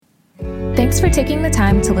Thanks for taking the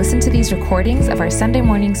time to listen to these recordings of our Sunday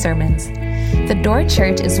morning sermons. The Door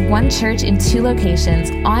Church is one church in two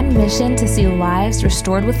locations on mission to see lives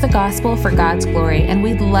restored with the gospel for God's glory, and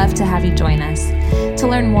we'd love to have you join us. To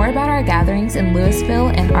learn more about our gatherings in Louisville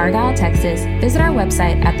and Argyle, Texas, visit our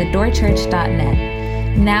website at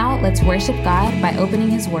thedoorchurch.net. Now, let's worship God by opening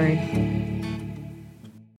His Word.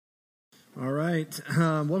 All right.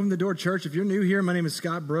 Welcome to Door Church. If you're new here, my name is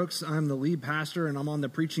Scott Brooks. I'm the lead pastor, and I'm on the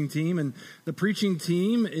preaching team. And the preaching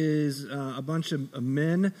team is a bunch of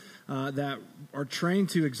men that are trained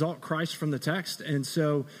to exalt Christ from the text. And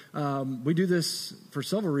so we do this for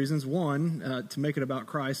several reasons. One, to make it about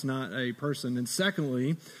Christ, not a person. And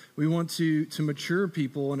secondly, we want to mature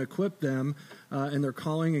people and equip them in their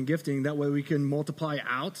calling and gifting. That way we can multiply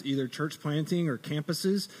out either church planting or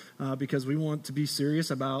campuses because we want to be serious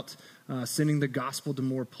about sending the gospel to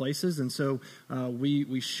more places. And so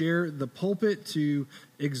we share the pulpit to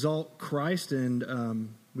exalt Christ, and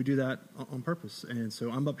we do that on purpose. And so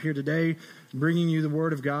I'm up here today bringing you the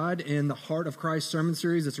Word of God in the Heart of Christ sermon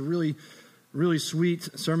series. It's a really sweet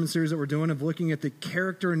sermon series that we're doing of looking at the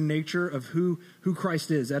character and nature of who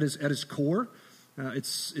Christ is at his core.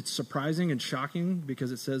 It's surprising and shocking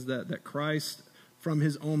because it says that Christ from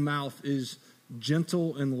his own mouth is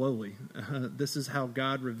gentle and lowly. This is how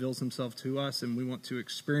God reveals himself to us, and we want to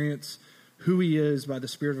experience who he is by the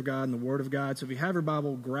Spirit of God and the Word of God. So if you have your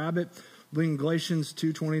Bible, grab it. In Galatians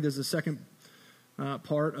 2:20, there's the second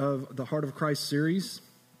part of the Heart of Christ series.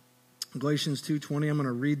 Galatians 2:20, I'm going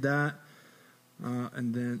to read that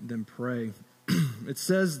and then pray. It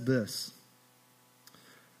says this: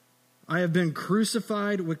 I have been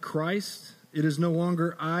crucified with Christ. It is no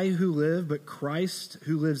longer I who live, but Christ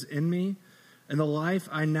who lives in me. And the life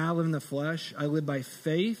I now live in the flesh, I live by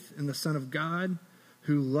faith in the Son of God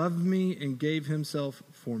who loved me and gave himself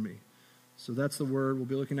for me. So that's the word we'll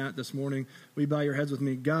be looking at this morning. Will you bow your heads with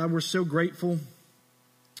me? God, we're so grateful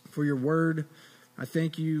for your word. I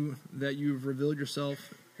thank you that you've revealed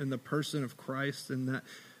yourself in the person of Christ, and that,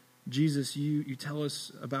 Jesus, you tell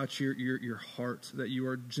us about your heart, that you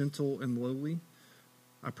are gentle and lowly.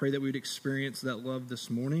 I pray that we would experience that love this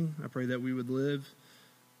morning. I pray that we would live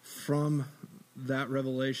from that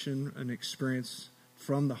revelation and experience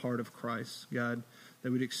from the heart of Christ, God,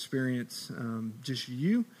 that we'd experience just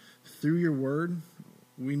you through your word.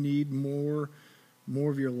 We need more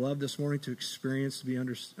of your love this morning to experience, to be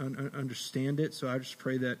understand it. So I just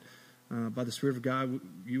pray that by the Spirit of God,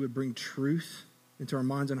 you would bring truth into our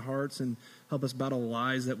minds and hearts and help us battle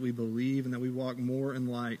lies that we believe, and that we walk more in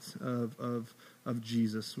light of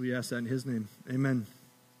Jesus. We ask that in his name. Amen.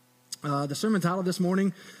 The sermon title this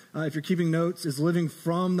morning, if you're keeping notes, is Living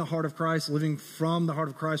from the Heart of Christ. Living from the Heart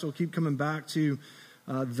of Christ. We'll keep coming back to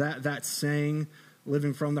that saying,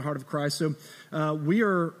 living from the heart of Christ. So we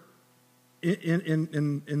are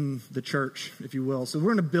in the church, if you will. So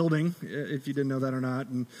we're in a building, if you didn't know that or not.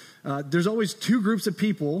 And there's always two groups of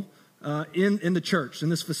people in the church, in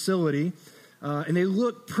this facility, and they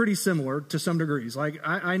look pretty similar to some degrees. Like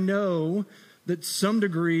I know that some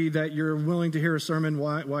degree that you're willing to hear a sermon.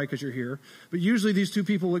 Why? Because you're here. But usually these two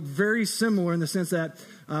people look very similar in the sense that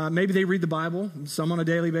maybe they read the Bible, some on a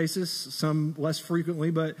daily basis, some less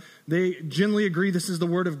frequently, but they generally agree this is the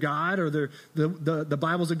Word of God, or the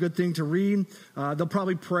Bible's a good thing to read. They'll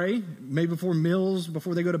probably pray, maybe before meals,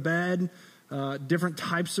 before they go to bed, different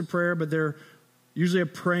types of prayer, but they're usually a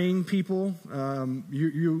praying people.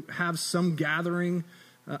 You have some gathering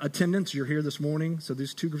attendance. You're here this morning. So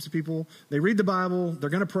these two groups of people, they read the Bible, they're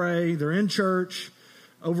going to pray, they're in church.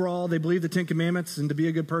 Overall, they believe the Ten Commandments, and to be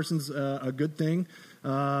a good person's a good thing.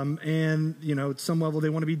 And, at some level, they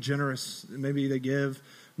want to be generous. Maybe they give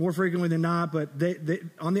more frequently than not, but they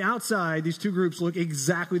on the outside, these two groups look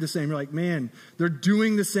exactly the same. You're like, man, they're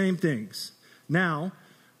doing the same things. Now,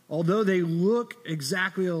 although they look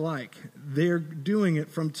exactly alike, they're doing it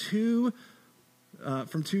from two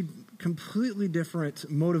completely different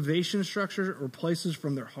motivation structures or places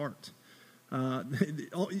from their heart.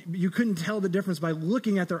 You couldn't tell the difference by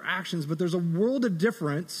looking at their actions, but there's a world of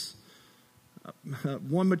difference.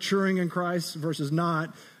 One maturing in Christ versus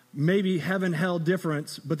not. Maybe heaven, hell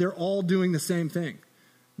difference, but they're all doing the same thing.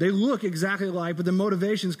 They look exactly alike, but the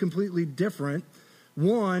motivation is completely different.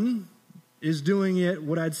 One is doing it,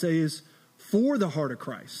 what I'd say is for the heart of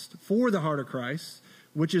Christ,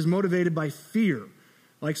 which is motivated by fear.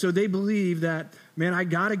 Like, so they believe that, man, I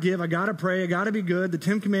got to give, I got to pray, I got to be good. The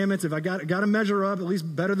 10 Commandments, if I got to measure up, at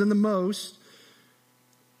least better than the most.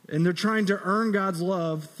 And they're trying to earn God's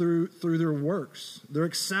love through their works. Their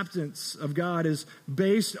acceptance of God is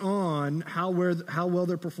based on how well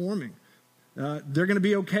they're performing. They're going to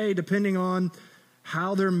be okay depending on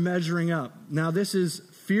how they're measuring up. Now, this is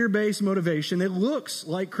fear-based motivation. It looks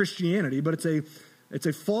like Christianity, but it's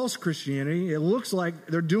a false Christianity. It looks like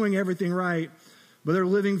they're doing everything right, but they're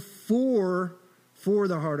living for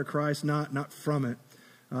the heart of Christ, not from it.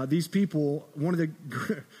 These people, one of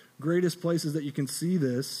the greatest places that you can see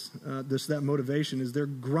that motivation is they're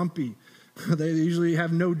grumpy. They usually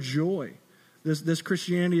have no joy. This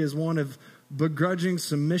Christianity is one of begrudging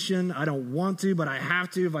submission. I don't want to, but I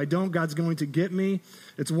have to. If I don't, God's going to get me.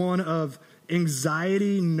 It's one of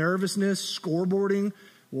anxiety, nervousness, scoreboarding.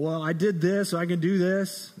 Well, I did this, so I can do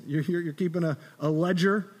this. You're keeping a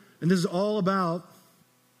ledger. And this is all about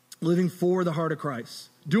living for the heart of Christ,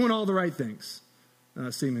 doing all the right things,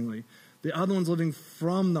 seemingly. The other one's living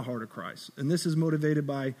from the heart of Christ. And this is motivated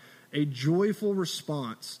by a joyful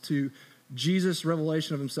response to Jesus'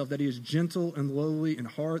 revelation of himself, that he is gentle and lowly in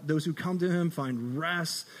heart. Those who come to him find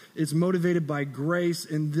rest. It's motivated by grace.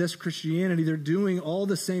 In this Christianity, they're doing all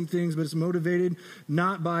the same things, but it's motivated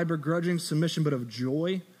not by begrudging submission, but of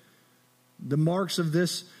joy. The marks of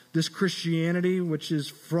this Christianity, which is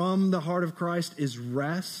from the heart of Christ, is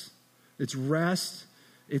rest. It's rest.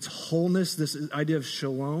 It's wholeness, this idea of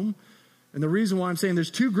shalom. And the reason why I'm saying there's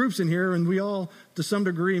two groups in here, and we all, to some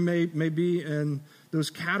degree, may be in those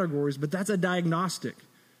categories, but that's a diagnostic.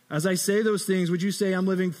 As I say those things, would you say I'm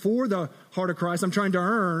living for the heart of Christ? I'm trying to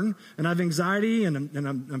earn, and I have anxiety, and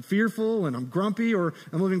I'm fearful, and I'm grumpy, or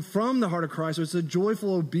I'm living from the heart of Christ. So it's a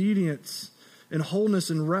joyful obedience and wholeness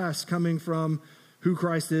and rest coming from who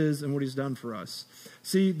Christ is and what he's done for us.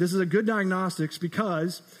 See, this is a good diagnostics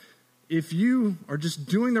because if you are just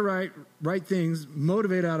doing the right things,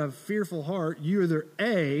 motivated out of fearful heart, you're either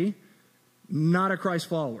A, not a Christ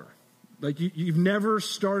follower. Like you've never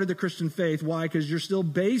started the Christian faith. Why? Because you're still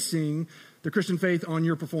basing the Christian faith on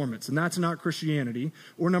your performance, and that's not Christianity.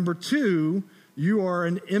 Or number two, you are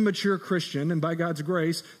an immature Christian, and by God's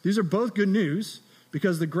grace, these are both good news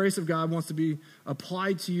because the grace of God wants to be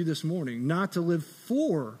applied to you this morning, not to live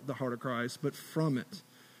for the heart of Christ, but from it.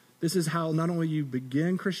 This is how not only you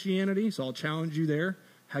begin Christianity, so I'll challenge you there.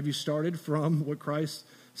 Have you started from what Christ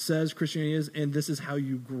says Christianity is? And this is how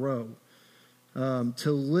you grow.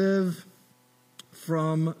 To live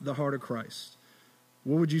from the heart of Christ.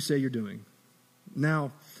 What would you say you're doing?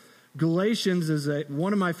 Now, Galatians is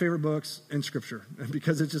one of my favorite books in Scripture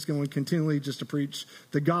because it's just going continually just to preach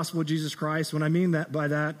the gospel of Jesus Christ. What I mean by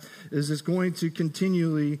that is it's going to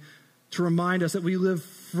continually to remind us that we live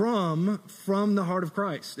from the heart of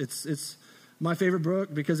Christ. It's my favorite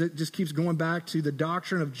book because it just keeps going back to the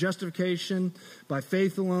doctrine of justification by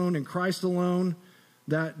faith alone and Christ alone.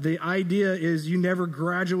 That the idea is you never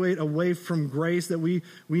graduate away from grace, that we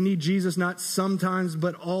need Jesus not sometimes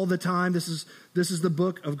but all the time. This is the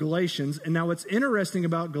book of Galatians. And now what's interesting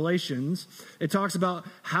about Galatians, it talks about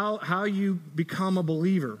how you become a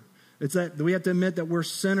believer. It's that we have to admit that we're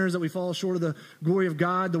sinners, that we fall short of the glory of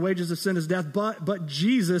God. The wages of sin is death, but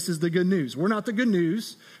Jesus is the good news. We're not the good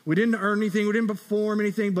news. We didn't earn anything. We didn't perform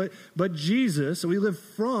anything, but Jesus. So we live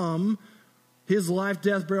from his life,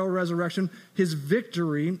 death, burial, resurrection, his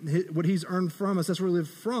victory, what he's earned from us. That's where we live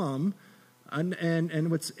from. And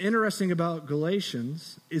what's interesting about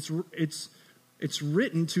Galatians, it's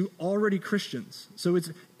written to already Christians. So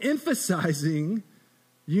it's emphasizing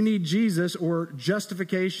you need Jesus or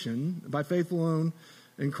justification by faith alone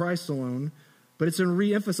and Christ alone. But it's going to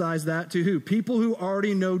re-emphasize that to who? People who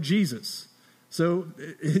already know Jesus. So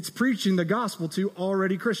it's preaching the gospel to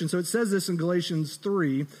already Christians. So it says this in Galatians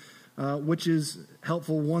 3, which is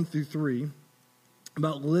helpful 1 through 3,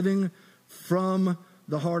 about living from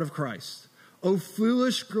the heart of Christ. Oh,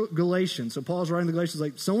 foolish Galatians. So Paul's writing to the Galatians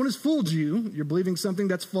like, someone has fooled you. You're believing something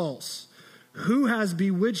that's false. Who has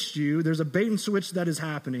bewitched you? There's a bait and switch that is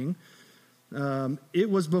happening. It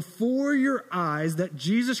was before your eyes that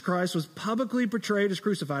Jesus Christ was publicly portrayed as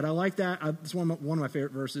crucified. I like that. It's one of my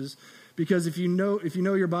favorite verses. Because if you know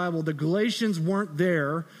your Bible, the Galatians weren't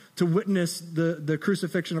there to witness the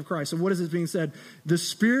crucifixion of Christ. So what is it being said? The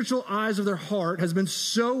spiritual eyes of their heart has been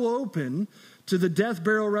so open to the death,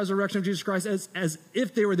 burial, resurrection of Jesus Christ as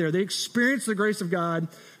if they were there. They experienced the grace of God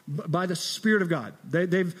by the Spirit of God.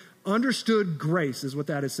 They've understood grace is what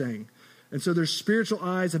that is saying. And so their spiritual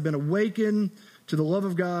eyes have been awakened to the love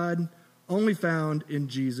of God only found in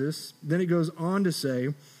Jesus. Then it goes on to say,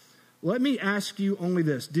 let me ask you only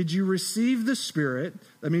this. Did you receive the Spirit?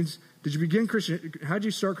 That means, did you begin how did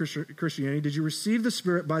you start Christianity? Did you receive the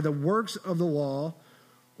Spirit by the works of the law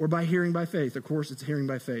or by hearing by faith? Of course, it's hearing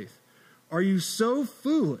by faith. Are you so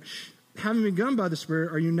foolish? Having begun by the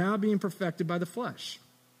Spirit, are you now being perfected by the flesh?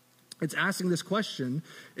 It's asking this question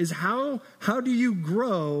is how do you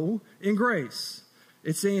grow in grace?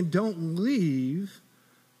 It's saying don't leave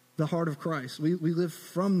the heart of Christ. We live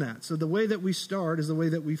from that. So the way that we start is the way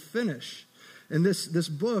that we finish. And this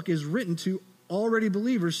book is written to already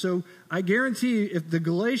believers. So I guarantee you, if the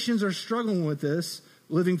Galatians are struggling with this,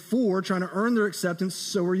 living for, trying to earn their acceptance,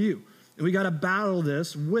 so are you. And we got to battle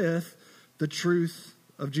this with the truth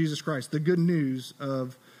of Jesus Christ, the good news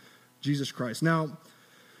of Jesus Christ. Now,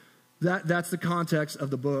 that's the context of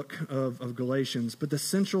the book of Galatians. But the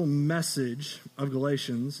central message of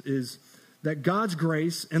Galatians is that God's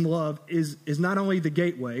grace and love is not only the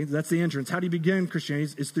gateway, that's the entrance. How do you begin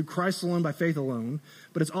Christianity? It's through Christ alone, by faith alone.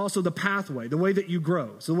 But it's also the pathway, the way that you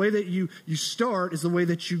grow. So the way that you start is the way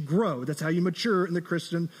that you grow. That's how you mature in the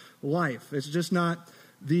Christian life. It's just not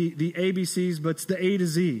the ABCs, but it's the A to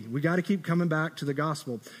Z. We got to keep coming back to the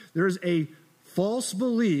gospel. There's a false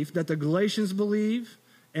belief that the Galatians believe,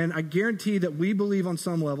 and I guarantee that we believe on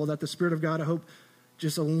some level, that the Spirit of God, I hope,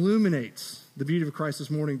 just illuminates the beauty of Christ this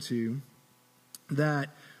morning to you, that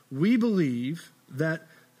we believe that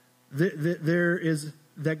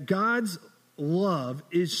that God's love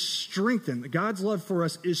is strengthened. God's love for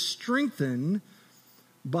us is strengthened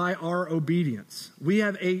by our obedience. We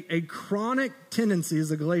have a chronic tendency as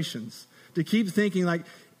the Galatians to keep thinking like,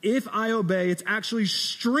 if I obey, it's actually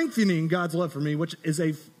strengthening God's love for me, which is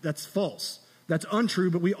that's false. That's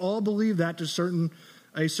untrue, but we all believe that to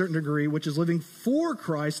a certain degree, which is living for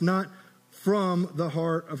Christ, not from the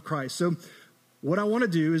heart of Christ. So what I want to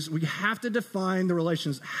do is we have to define the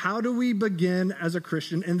relations. How do we begin as a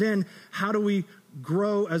Christian? And then how do we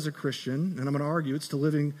grow as a Christian? And I'm going to argue it's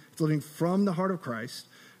living from the heart of Christ.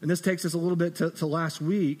 And this takes us a little bit to last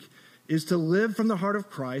week, is to live from the heart of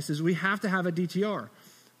Christ is we have to have a DTR.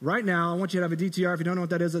 Right now, I want you to have a DTR. If you don't know what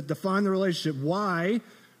that is, define the relationship. Why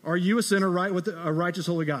are you a sinner right with a righteous,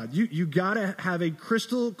 holy God? You got to have a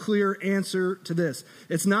crystal clear answer to this.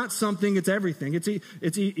 It's not something, it's everything. It's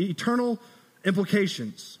eternal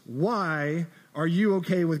implications. Why are you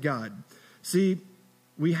okay with God? See,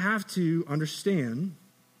 we have to understand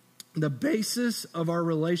the basis of our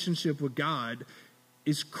relationship with God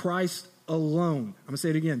is Christ alone. I'm going to say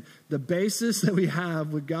it again. The basis that we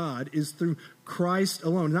have with God is through Christ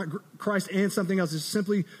alone. Not Christ and something else. It's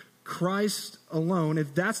simply Christ alone.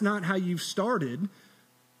 If that's not how you've started,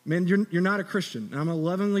 man, you're not a Christian. And I'm going to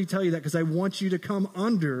lovingly tell you that because I want you to come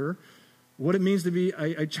under what it means to be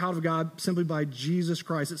a child of God simply by Jesus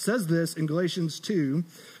Christ. It says this in Galatians 2,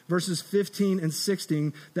 verses 15 and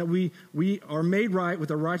 16, that we are made right with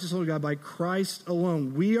the righteous holy God by Christ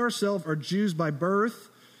alone. We ourselves are Jews by birth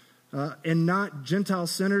and not Gentile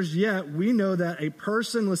sinners, yet we know that a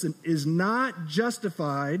person, listen, is not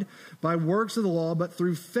justified by works of the law, but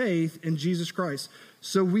through faith in Jesus Christ.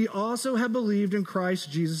 So we also have believed in Christ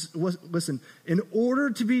Jesus, listen, in order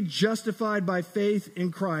to be justified by faith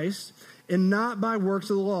in Christ and not by works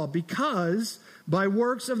of the law, because by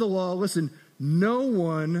works of the law, listen, no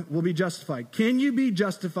one will be justified. Can you be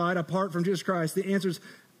justified apart from Jesus Christ? The answer is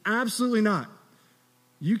absolutely not.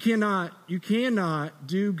 You cannot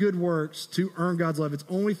do good works to earn God's love. It's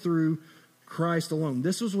only through Christ alone.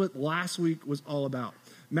 This was what last week was all about.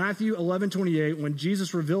 Matthew 11:28, when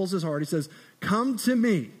Jesus reveals his heart, he says, come to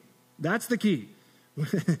me. That's the key.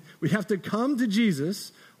 We have to come to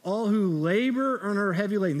Jesus, all who labor and are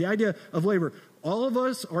heavy laden. The idea of labor, all of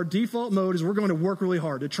us, our default mode is we're going to work really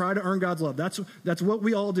hard to try to earn God's love. That's what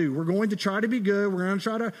we all do. We're going to try to be good. We're going to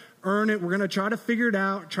try to earn it. We're going to try to figure it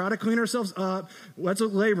out, try to clean ourselves up. That's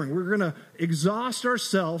what laboring. We're going to exhaust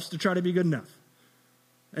ourselves to try to be good enough.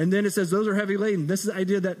 And then it says those are heavy laden. This is the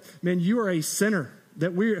idea that, man, you are a sinner.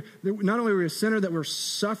 That not only are we a sinner, that we're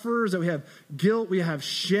sufferers, that we have guilt, we have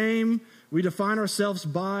shame. We define ourselves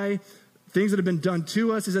by things that have been done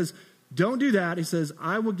to us. He says, don't do that. He says,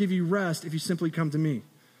 I will give you rest if you simply come to me.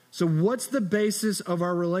 So what's the basis of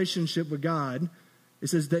our relationship with God? It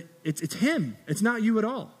says that it's him. It's not you at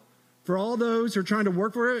all. For all those who are trying to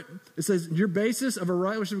work for it, it says your basis of a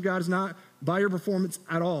relationship with God is not by your performance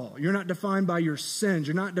at all. You're not defined by your sins.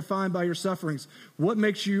 You're not defined by your sufferings. What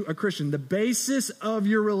makes you a Christian? The basis of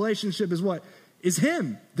your relationship is what? Is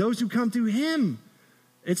him. Those who come to him.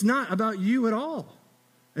 It's not about you at all.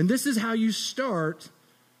 And this is how you start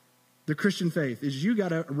the Christian faith, is you got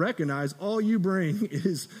to recognize all you bring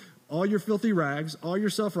is all your filthy rags, all your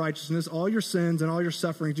self-righteousness, all your sins, and all your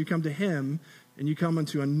sufferings. You come to him, and you come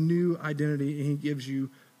into a new identity, and he gives you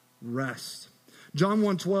rest. John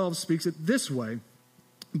 1:12 speaks it this way,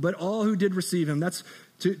 but all who did receive him, that's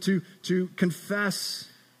to confess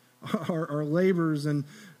our labors and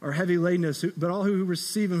our heavy ladenness, but all who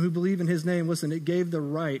receive him, who believe in his name, listen, he gave the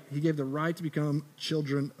right to become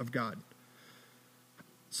children of God.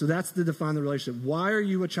 So that's to define the relationship. Why are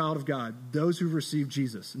you a child of God? Those who've received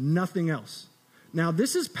Jesus, nothing else. Now,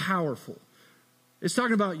 this is powerful. It's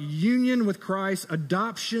talking about union with Christ,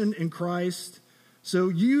 adoption in Christ. So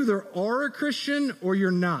you either are a Christian or you're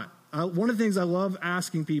not. One of the things I love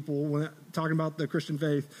asking people when talking about the Christian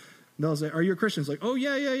faith, they'll say, are you a Christian? It's like, oh,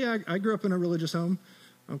 yeah. I grew up in a religious home.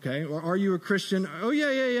 Okay. Or are you a Christian? Oh,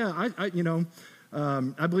 yeah.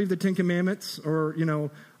 I believe the 10 Commandments, or,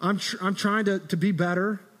 I'm trying to be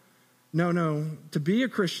better. No. To be a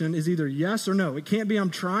Christian is either yes or no. It can't be I'm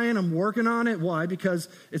trying, I'm working on it. Why? Because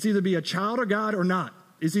it's either be a child of God or not.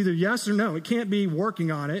 It's either yes or no. It can't be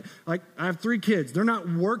working on it. Like, I have 3 kids. They're not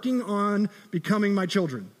working on becoming my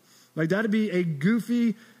children. Like, that'd be a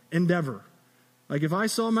goofy endeavor. Like, if I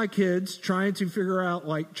saw my kids trying to figure out,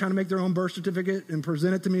 like, trying to make their own birth certificate and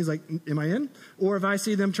present it to me, it's like, am I in? Or if I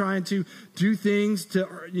see them trying to do things to,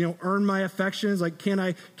 earn my affections, like, can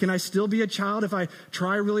I still be a child if I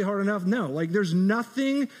try really hard enough? No. Like, there's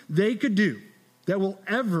nothing they could do that will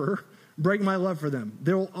ever break my love for them.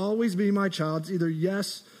 They will always be my child. It's either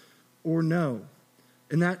yes or no.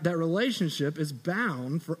 And that relationship is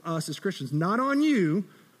bound for us as Christians, not on you,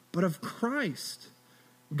 but of Christ.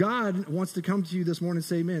 God wants to come to you this morning and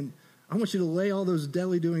say, man, I want you to lay all those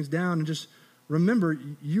deadly doings down and just remember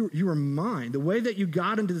you are mine. The way that you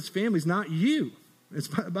got into this family is not you. It's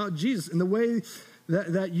about Jesus. And the way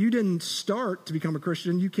that you didn't start to become a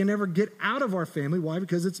Christian, you can never get out of our family. Why?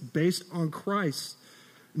 Because it's based on Christ.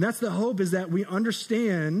 And that's the hope, is that we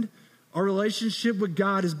understand our relationship with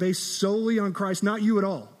God is based solely on Christ, not you at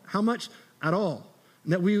all. How much? At all.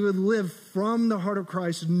 And that we would live from the heart of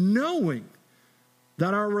Christ, knowing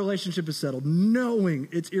that our relationship is settled, knowing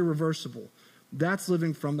it's irreversible. That's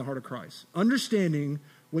living from the heart of Christ. Understanding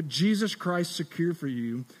what Jesus Christ secured for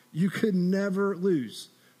you, you could never lose.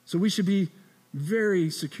 So we should be very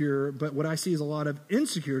secure, but what I see is a lot of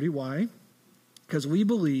insecurity. Why? Because we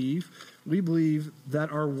believe that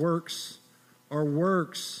our works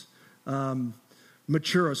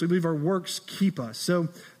mature us. We believe our works keep us. So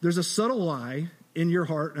there's a subtle lie in your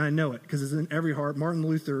heart, and I know it because it's in every heart. Martin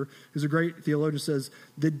Luther, who's a great theologian, says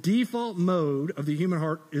the default mode of the human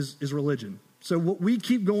heart is religion. So what we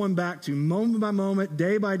keep going back to moment by moment,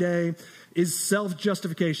 day by day, is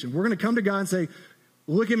self-justification. We're going to come to God and say,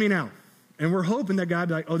 look at me now. And we're hoping that God will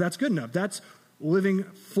be like, oh, that's good enough. That's living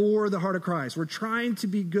for the heart of Christ. We're trying to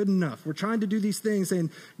be good enough. We're trying to do these things,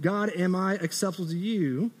 saying, God, am I acceptable to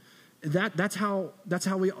you? That's how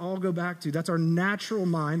we all go back to. That's our natural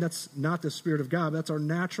mind. That's not the Spirit of God. That's our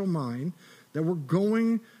natural mind, that we're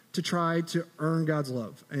going to try to earn God's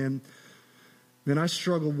love. And man, I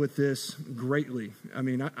struggled with this greatly. I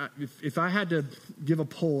mean, if I had to give a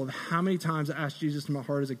poll of how many times I asked Jesus in my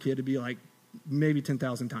heart as a kid, it'd be like maybe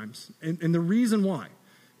 10,000 times. And the reason why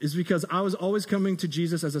is because I was always coming to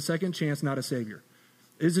Jesus as a second chance, not a savior.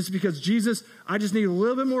 Is this because Jesus, I just need a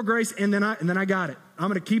little bit more grace, and then I got it. I'm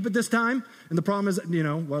going to keep it this time. And the problem is,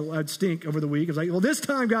 I'd stink over the week. It's like, well, this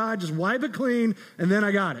time, God, just wipe it clean, and then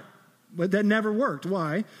I got it. But that never worked.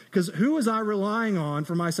 Why? Because who was I relying on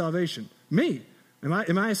for my salvation? Me. Am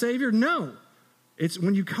I a savior? No. It's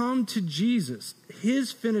when you come to Jesus,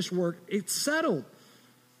 his finished work, it's settled.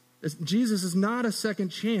 Jesus is not a second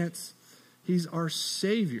chance. He's our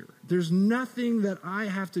Savior. There's nothing that I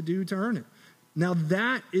have to do to earn it. Now,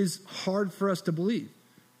 that is hard for us to believe.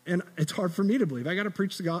 And it's hard for me to believe. I got to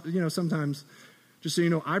preach the gospel. Sometimes, just so you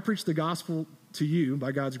know, I preach the gospel to you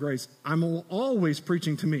by God's grace. I'm always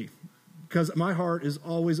preaching to me because my heart is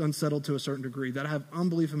always unsettled to a certain degree, that I have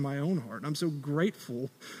unbelief in my own heart. And I'm so grateful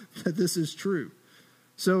that this is true.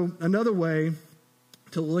 So another way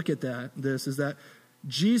to look at this is that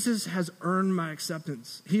Jesus has earned my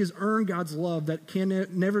acceptance. He has earned God's love that can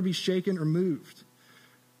never be shaken or moved.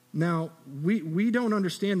 Now, we don't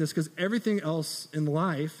understand this because everything else in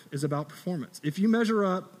life is about performance. If you measure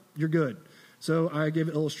up, you're good. So I gave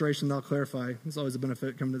an illustration that I'll clarify. It's always a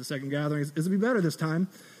benefit coming to the second gathering. It'll be better this time.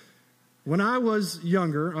 When I was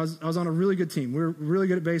younger, I was on a really good team. We were really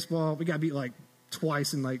good at baseball. We got beat like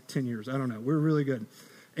twice in like 10 years. I don't know. We were really good.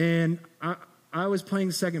 And I was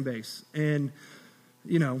playing second base. And,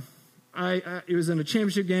 it was in a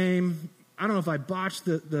championship game. I don't know if I botched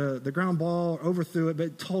the ground ball or overthrew it, but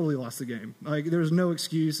it totally lost the game. Like, there was no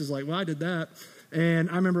excuse. It's like, well, I did that. And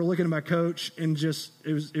I remember looking at my coach and just,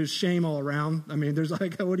 it was shame all around. I mean, there's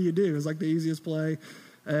like, what do you do? It was like the easiest play.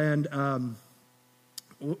 And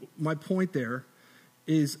my point there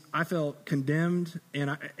is I felt condemned, and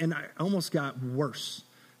I almost got worse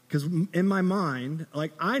Because in my mind,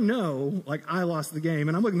 like, I know, like, I lost the game,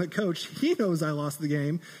 and I'm looking at coach, he knows I lost the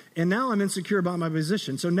game, and now I'm insecure about my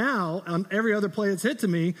position. So now, on every other play that's hit to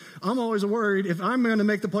me, I'm always worried if I'm going to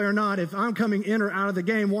make the play or not, if I'm coming in or out of the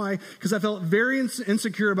game. Why? Because I felt very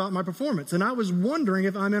insecure about my performance, and I was wondering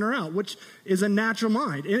if I'm in or out, which is a natural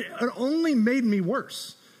mind. It only made me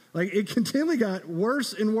worse. Like, it continually got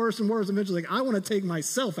worse and worse and worse. Eventually, like, I want to take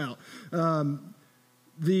myself out.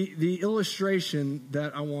 The illustration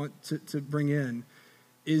that I want to bring in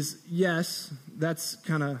is, yes, that's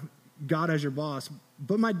kind of God as your boss,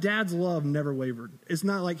 but my dad's love never wavered. It's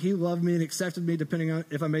not like he loved me and accepted me depending on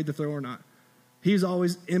if I made the throw or not. He's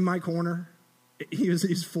always in my corner.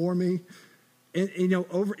 He's for me. And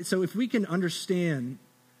so if we can understand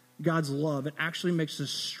God's love, it actually makes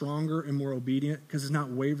us stronger and more obedient because it's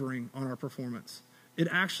not wavering on our performance. It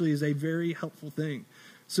actually is a very helpful thing.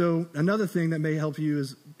 So another thing that may help you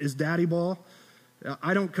is daddy ball.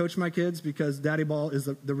 I don't coach my kids because daddy ball is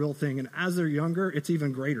the real thing. And as they're younger, it's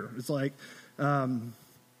even greater. It's like, so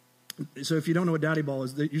if you don't know what daddy ball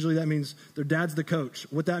is, usually that means their dad's the coach.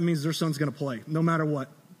 What that means is their son's going to play no matter what.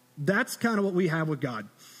 That's kind of what we have with God.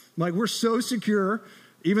 Like, we're so secure,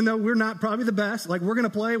 even though we're not probably the best, like, we're going to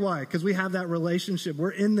play. Why? Because we have that relationship.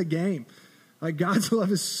 We're in the game. Like, God's love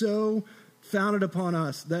is so founded upon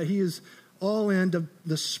us that he is all in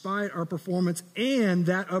despite our performance, and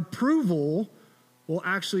that approval will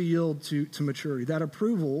actually yield to maturity. That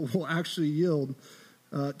approval will actually yield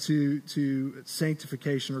to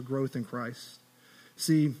sanctification or growth in Christ.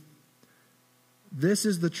 See, this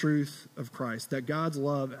is the truth of Christ, that God's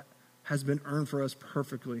love has been earned for us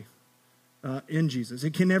perfectly in Jesus.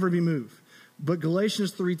 It can never be moved. But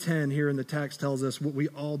Galatians 3:10 here in the text tells us what we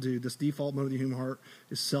all do. This default mode of the human heart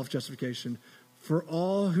is self-justification. For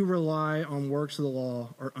all who rely on works of the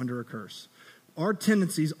law are under a curse. Our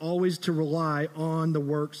tendency is always to rely on the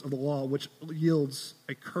works of the law, which yields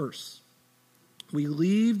a curse. We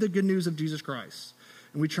leave the good news of Jesus Christ,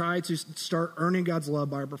 and we try to start earning God's love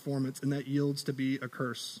by our performance, and that yields to be a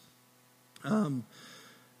curse.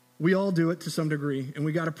 We all do it to some degree, and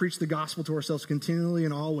we got to preach the gospel to ourselves continually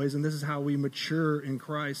and always, and this is how we mature in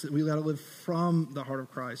Christ, that we got to live from the heart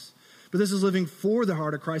of Christ. But this is living for the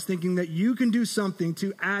heart of Christ, thinking that you can do something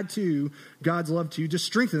to add to God's love to you, to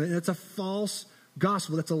strengthen it. And it's a false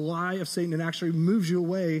gospel. That's a lie of Satan. It actually moves you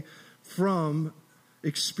away from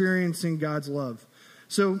experiencing God's love.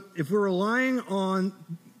 So if we're relying on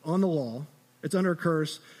the law, it's under a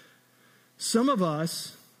curse. Some of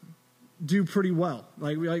us do pretty well.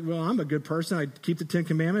 Like, well, I'm a good person. I keep the 10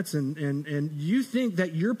 Commandments, and you think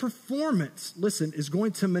that your performance, listen, is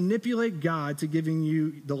going to manipulate God to giving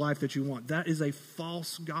you the life that you want. That is a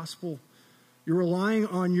false gospel. You're relying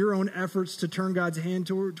on your own efforts to turn God's hand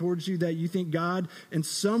towards you, that you think God, in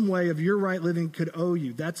some way of your right living, could owe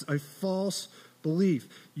you. That's a false belief.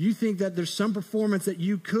 You think that there's some performance that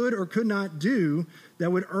you could or could not do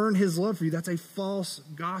that would earn his love for you. That's a false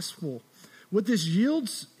gospel. What this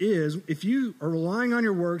yields is, if you are relying on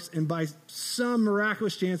your works and by some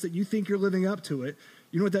miraculous chance that you think you're living up to it,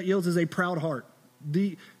 you know what that yields is a proud heart.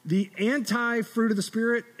 The anti-fruit of the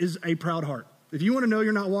Spirit is a proud heart. If you want to know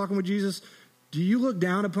you're not walking with Jesus, do you look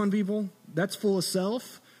down upon people? That's full of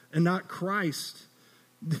self and not Christ.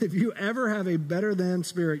 If you ever have a better than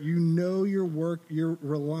spirit, you know your work, you're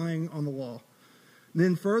relying on the law. And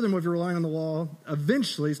then furthermore, if you're relying on the law,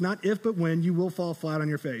 eventually, it's not if but when, you will fall flat on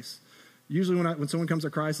your face. Usually when someone comes to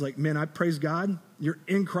Christ, like, man, I praise God. You're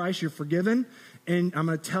in Christ. You're forgiven. And I'm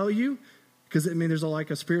going to tell you, because, there's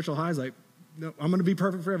a spiritual high. It's like, no, I'm going to be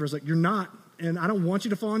perfect forever. It's like, you're not. And I don't want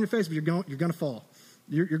you to fall on your face, but you're going to fall.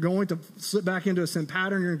 You're going to slip back into a sin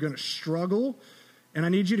pattern. You're going to struggle. And I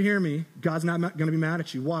need you to hear me. God's not going to be mad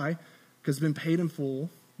at you. Why? Because it's been paid in full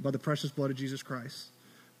by the precious blood of Jesus Christ.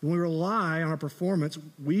 When we rely on our performance,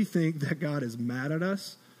 we think that God is mad at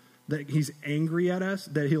us, that he's angry at us,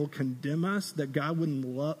 that he'll condemn us, that God wouldn't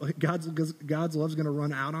love, God's love's going to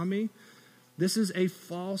run out on me. This is a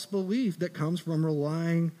false belief that comes from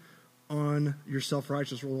relying on your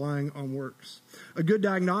self-righteousness, relying on works. A good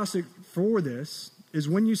diagnostic for this is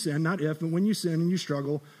when you sin, not if, but when you sin and you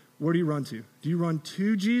struggle, where do you run to? Do you run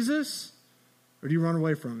to Jesus or do you run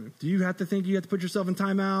away from him? Do you have to think you have to put yourself in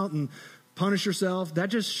timeout and punish yourself? That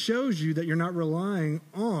just shows you that you're not relying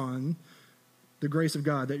on the grace of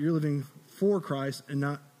God, that you're living for Christ and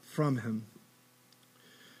not from him.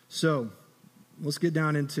 So let's get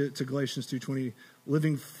down into Galatians 2:20,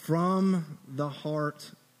 living from the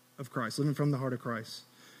heart of Christ, living from the heart of Christ.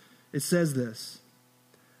 It says this,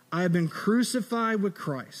 I have been crucified with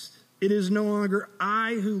Christ. It is no longer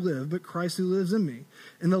I who live, but Christ who lives in me.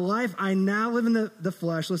 In the life I now live in the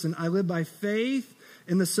flesh, listen, I live by faith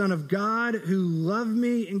in the Son of God who loved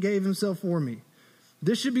me and gave himself for me.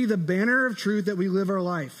 This should be the banner of truth that we live our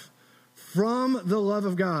life. From the love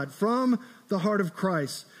of God, from the heart of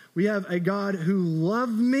Christ. We have a God who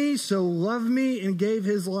loved me, so loved me and gave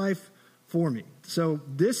his life for me. So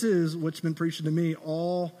this is what's been preaching to me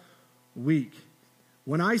all week.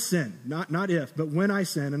 When I sin, not if, but when I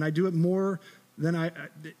sin, and I do it more than I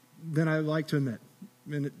like to admit.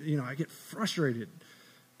 And, I get frustrated.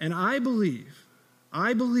 And I believe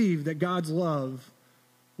that God's love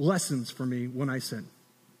lessens for me when I sin.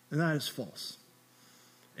 And that is false.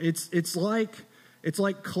 It's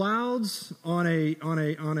like clouds on a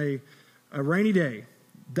rainy day.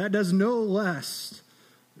 That does no less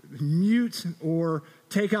mute or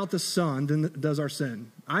take out the sun than does our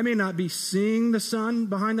sin. I may not be seeing the sun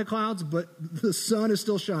behind the clouds, but the sun is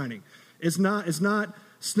still shining. It's not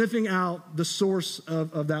sniffing out the source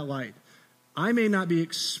of that light. I may not be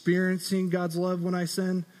experiencing God's love when I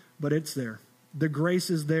sin, but it's there. The grace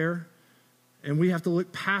is there, and we have to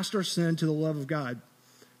look past our sin to the love of God.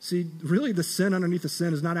 See, really the sin underneath the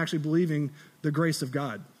sin is not actually believing the grace of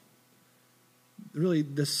God. Really,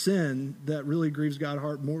 the sin that really grieves God's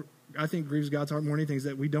heart more, I think grieves God's heart more than anything, is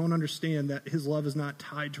that we don't understand that his love is not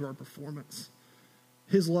tied to our performance.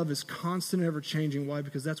 His love is constant and ever-changing. Why?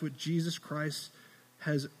 Because that's what Jesus Christ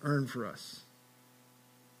has earned for us.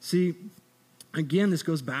 See, again, this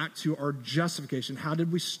goes back to our justification. How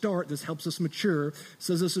did we start? This helps us mature. It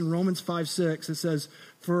says this in Romans 5:6. It says,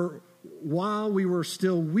 for while we were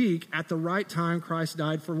still weak, at the right time, Christ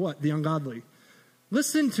died for what? The ungodly.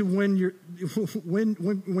 Listen to when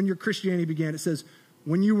your Christianity began. It says,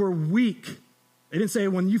 when you were weak. It didn't say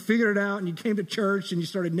when you figured it out and you came to church and you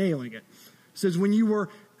started nailing it. It says when you were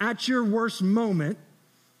at your worst moment,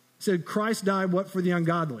 it said Christ died what? For the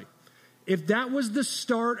ungodly. If that was the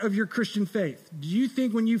start of your Christian faith, do you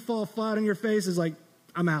think when you fall flat on your face is like,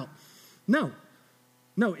 I'm out? No.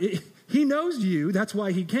 He knows you. That's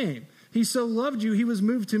why he came. He so loved you, he was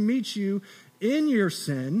moved to meet you in your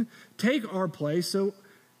sin, take our place so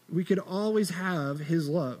we could always have his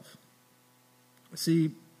love.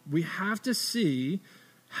 See, we have to see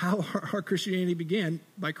how our Christianity began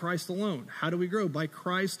by Christ alone. How do we grow? By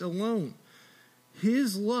Christ alone.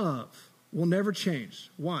 His love will never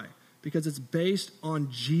change. Why? Because it's based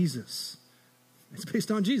on Jesus. It's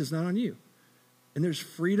based on Jesus, not on you. And there's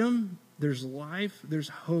freedom, there's life, there's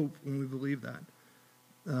hope when we believe that.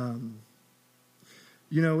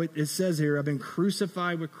 It says here, I've been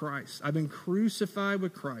crucified with Christ. I've been crucified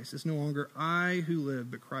with Christ. It's no longer I who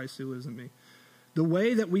live, but Christ who lives in me. The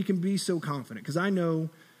way that we can be so confident, because I know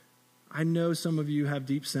some of you have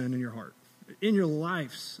deep sin in your heart. In your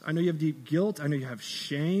lives, I know you have deep guilt. I know you have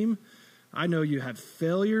shame. I know you have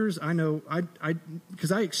failures. I know,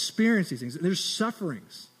 because I experience these things. There's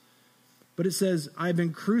sufferings. But it says, I've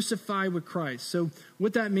been crucified with Christ. So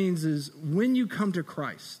what that means is when you come to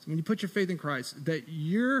Christ, when you put your faith in Christ, that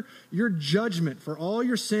your judgment for all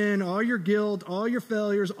your sin, all your guilt, all your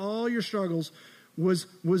failures, all your struggles was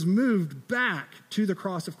moved back to the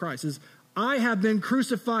cross of Christ. It says, I have been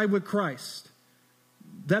crucified with Christ.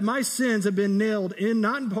 That my sins have been nailed in,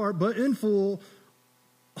 not in part, but in full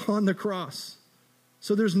on the cross.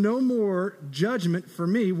 So there's no more judgment for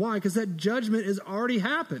me. Why? Because that judgment has already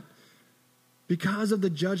happened. Because of the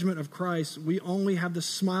judgment of Christ, we only have the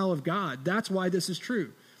smile of God. That's why this is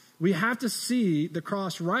true. We have to see the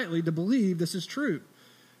cross rightly to believe this is true.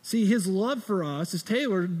 See, his love for us is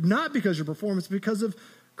tailored not because of your performance, because of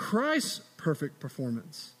Christ's perfect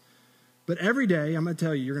performance. But every day, I'm going to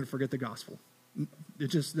tell you, you're going to forget the gospel.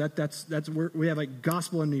 It's just that's where we have like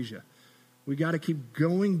gospel amnesia. We got to keep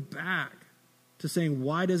going back to saying,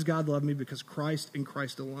 why does God love me? Because Christ and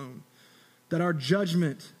Christ alone. That our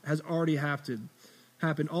judgment has already happened.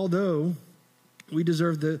 Although we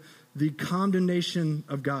deserve the condemnation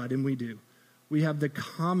of God, and we do. We have the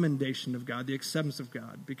commendation of God, the acceptance of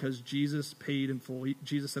God, because Jesus paid in full.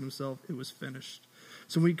 Jesus said himself, it was finished.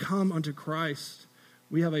 So when we come unto Christ,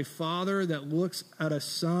 we have a father that looks at a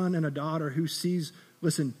son and a daughter who sees,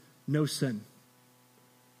 listen, no sin.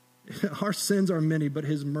 Our sins are many, but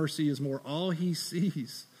his mercy is more. All he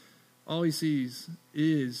sees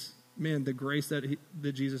is, man, the grace that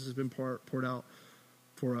Jesus has been poured out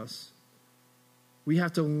for us. We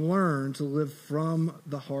have to learn to live from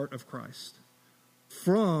the heart of Christ,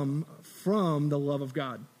 from the love of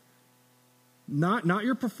God. Not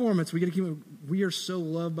your performance. We are so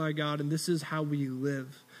loved by God, and this is how we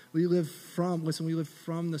live. We live from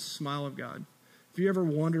the smile of God. If you ever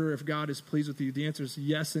wonder if God is pleased with you, the answer is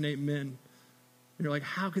yes and amen. And you're like,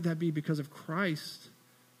 how could that be? Because of Christ.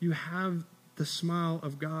 You have the smile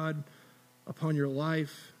of God upon your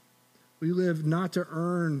life. We live not to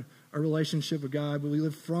earn a relationship with God, but we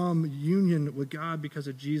live from union with God because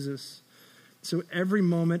of Jesus. So every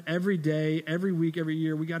moment, every day, every week, every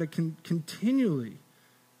year, we got to continually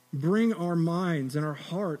bring our minds and our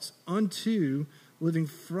hearts unto living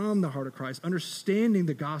from the heart of Christ, understanding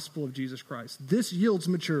the gospel of Jesus Christ. This yields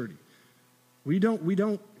maturity. We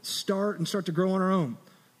don't start to grow on our own.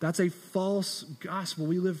 That's a false gospel.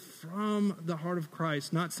 We live from the heart of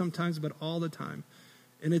Christ, not sometimes, but all the time.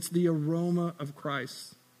 And it's the aroma of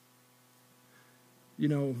Christ. You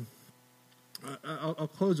know, I'll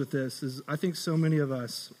close with this. I think so many of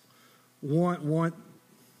us want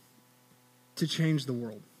to change the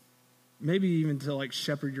world. Maybe even to like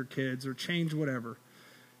shepherd your kids or change whatever.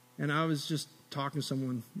 And I was just talking to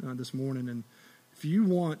someone this morning, and if you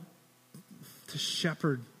want to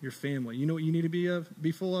shepherd your family, you know what you need to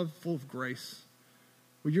be full of? Full of grace.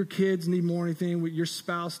 What your kids need more than anything, what your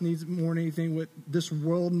spouse needs more than anything, what this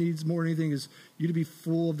world needs more than anything is you to be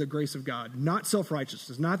full of the grace of God. Not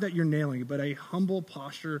self-righteousness, not that you're nailing it, but a humble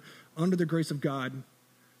posture under the grace of God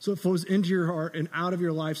so it flows into your heart and out of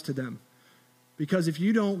your lives to them. Because if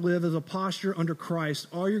you don't live as a posture under Christ,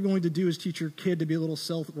 all you're going to do is teach your kid to be a little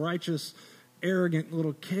self-righteous, arrogant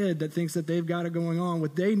little kid that thinks that they've got it going on.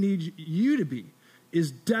 What they need you to be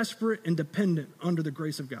is desperate and dependent under the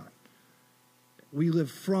grace of God. We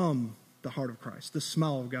live from the heart of Christ, the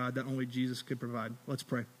smile of God that only Jesus could provide. Let's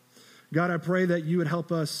pray. God, I pray that you would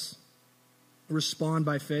help us respond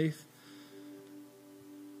by faith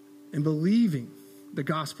and believing the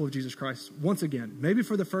gospel of Jesus Christ once again, maybe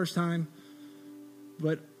for the first time,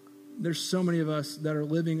 but there's so many of us that are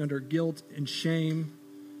living under guilt and shame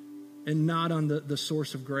and not on the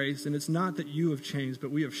source of grace. And it's not that you have changed,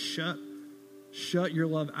 but we have shut your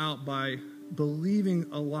love out by believing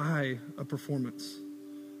a lie of performance.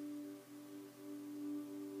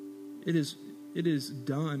 It is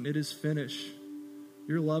done. It is finished.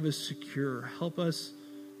 Your love is secure. Help us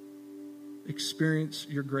experience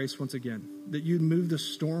your grace once again. That you'd move the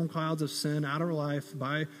storm clouds of sin out of our life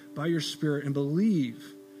by your Spirit and believe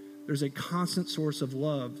there's a constant source of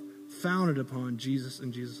love founded upon Jesus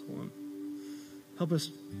and Jesus alone. Help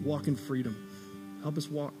us walk in freedom. Help us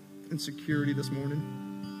walk in security this morning.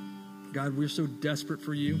 God, we're so desperate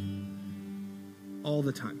for you all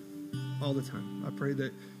the time. All the time. I pray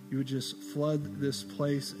that you would just flood this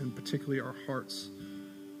place and particularly our hearts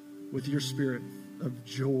with your spirit of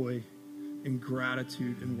joy and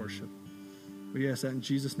gratitude and worship. We ask that in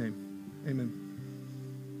Jesus' name. Amen.